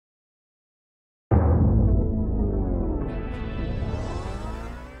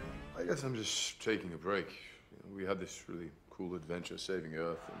guess I'm just taking a break. You know, we had this really cool adventure saving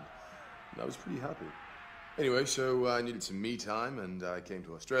Earth, and I was pretty happy. Anyway, so I needed some me time, and I came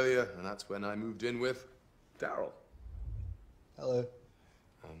to Australia, and that's when I moved in with Daryl. Hello.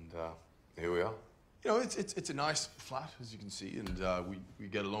 And here we are. You know, it's a nice flat, as you can see, and we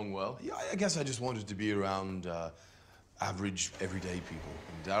get along well. Yeah, I guess I just wanted to be around average, everyday people.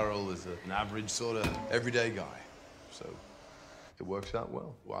 And Daryl is an average, sort of everyday guy. So it works out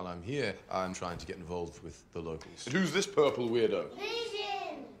well. While I'm here, I'm trying to get involved with the locals. And who's this purple weirdo?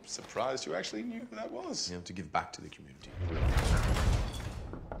 Vision! Surprised you actually knew who that was. You know, to give back to the community.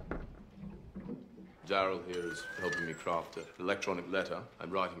 Daryl here is helping me craft an electronic letter I'm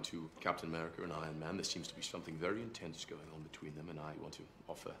writing to Captain America and Iron Man. There seems to be something very intense going on between them, and I want to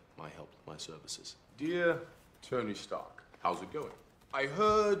offer my help, my services. Dear Tony Stark, how's it going? I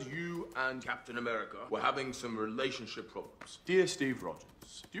heard you and Captain America were having some relationship problems. Dear Steve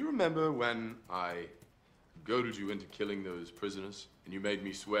Rogers, do you remember when I goaded you into killing those prisoners, and you made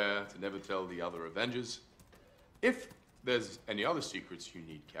me swear to never tell the other Avengers? If there's any other secrets you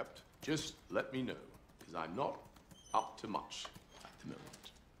need kept, just let me know. Because I'm not up to much at the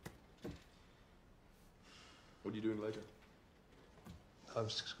moment. What are you doing later? I'm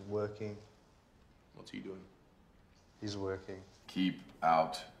just working. What's he doing? He's working. Keep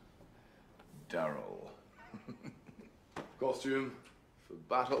out Daryl. Costume for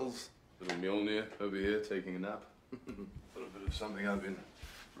battles. Little Mjolnir over here taking a nap. A little bit of something I've been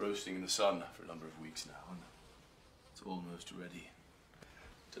roasting in the sun for a number of weeks now. And it's almost ready.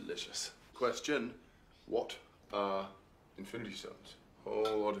 Delicious. Question. What are Infinity Stones? A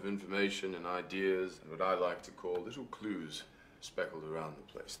whole lot of information and ideas and what I like to call little clues speckled around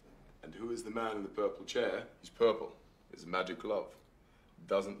the place. And who is the man in the purple chair? He's purple. He's a magic glove.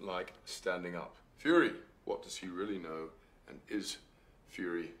 Doesn't like standing up. Fury. What does he really know? And is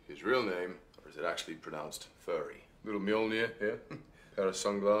Fury his real name, or is it actually pronounced furry? Little Mjolnir here. Pair of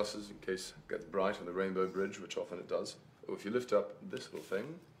sunglasses in case it gets bright on the Rainbow Bridge, which often it does. Oh, if you lift up this little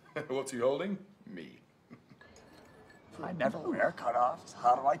thing, what's he holding? Me. I never wear cutoffs.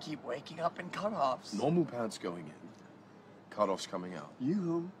 How do I keep waking up in cutoffs? Normal pants going in, cutoffs coming out.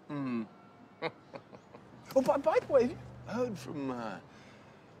 You? Oh, by the way, I heard from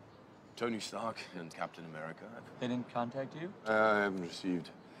Tony Stark and Captain America. They didn't contact you? I haven't received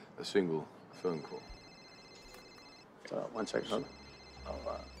a single phone call. 1 second,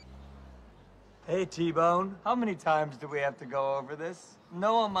 huh? Hey, T-Bone. How many times do we have to go over this?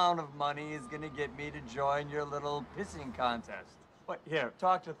 No amount of money is gonna get me to join your little pissing contest. What, here,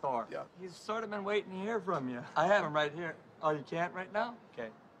 talk to Thor. Yeah. He's sort of been waiting to hear from you. I have him right here. Oh, you can't right now? Okay.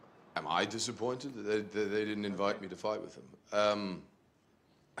 Am I disappointed that they didn't invite me to fight with them?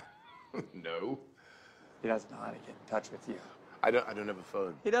 No. He doesn't know how to get in touch with you. I don't have a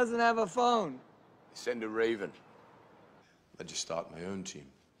phone. He doesn't have a phone. Send a raven. I'd just start my own team.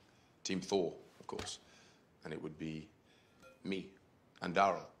 Team Thor, of course. And it would be me and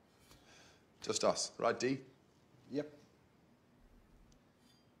Daryl. Just us, right, Dee? Yep.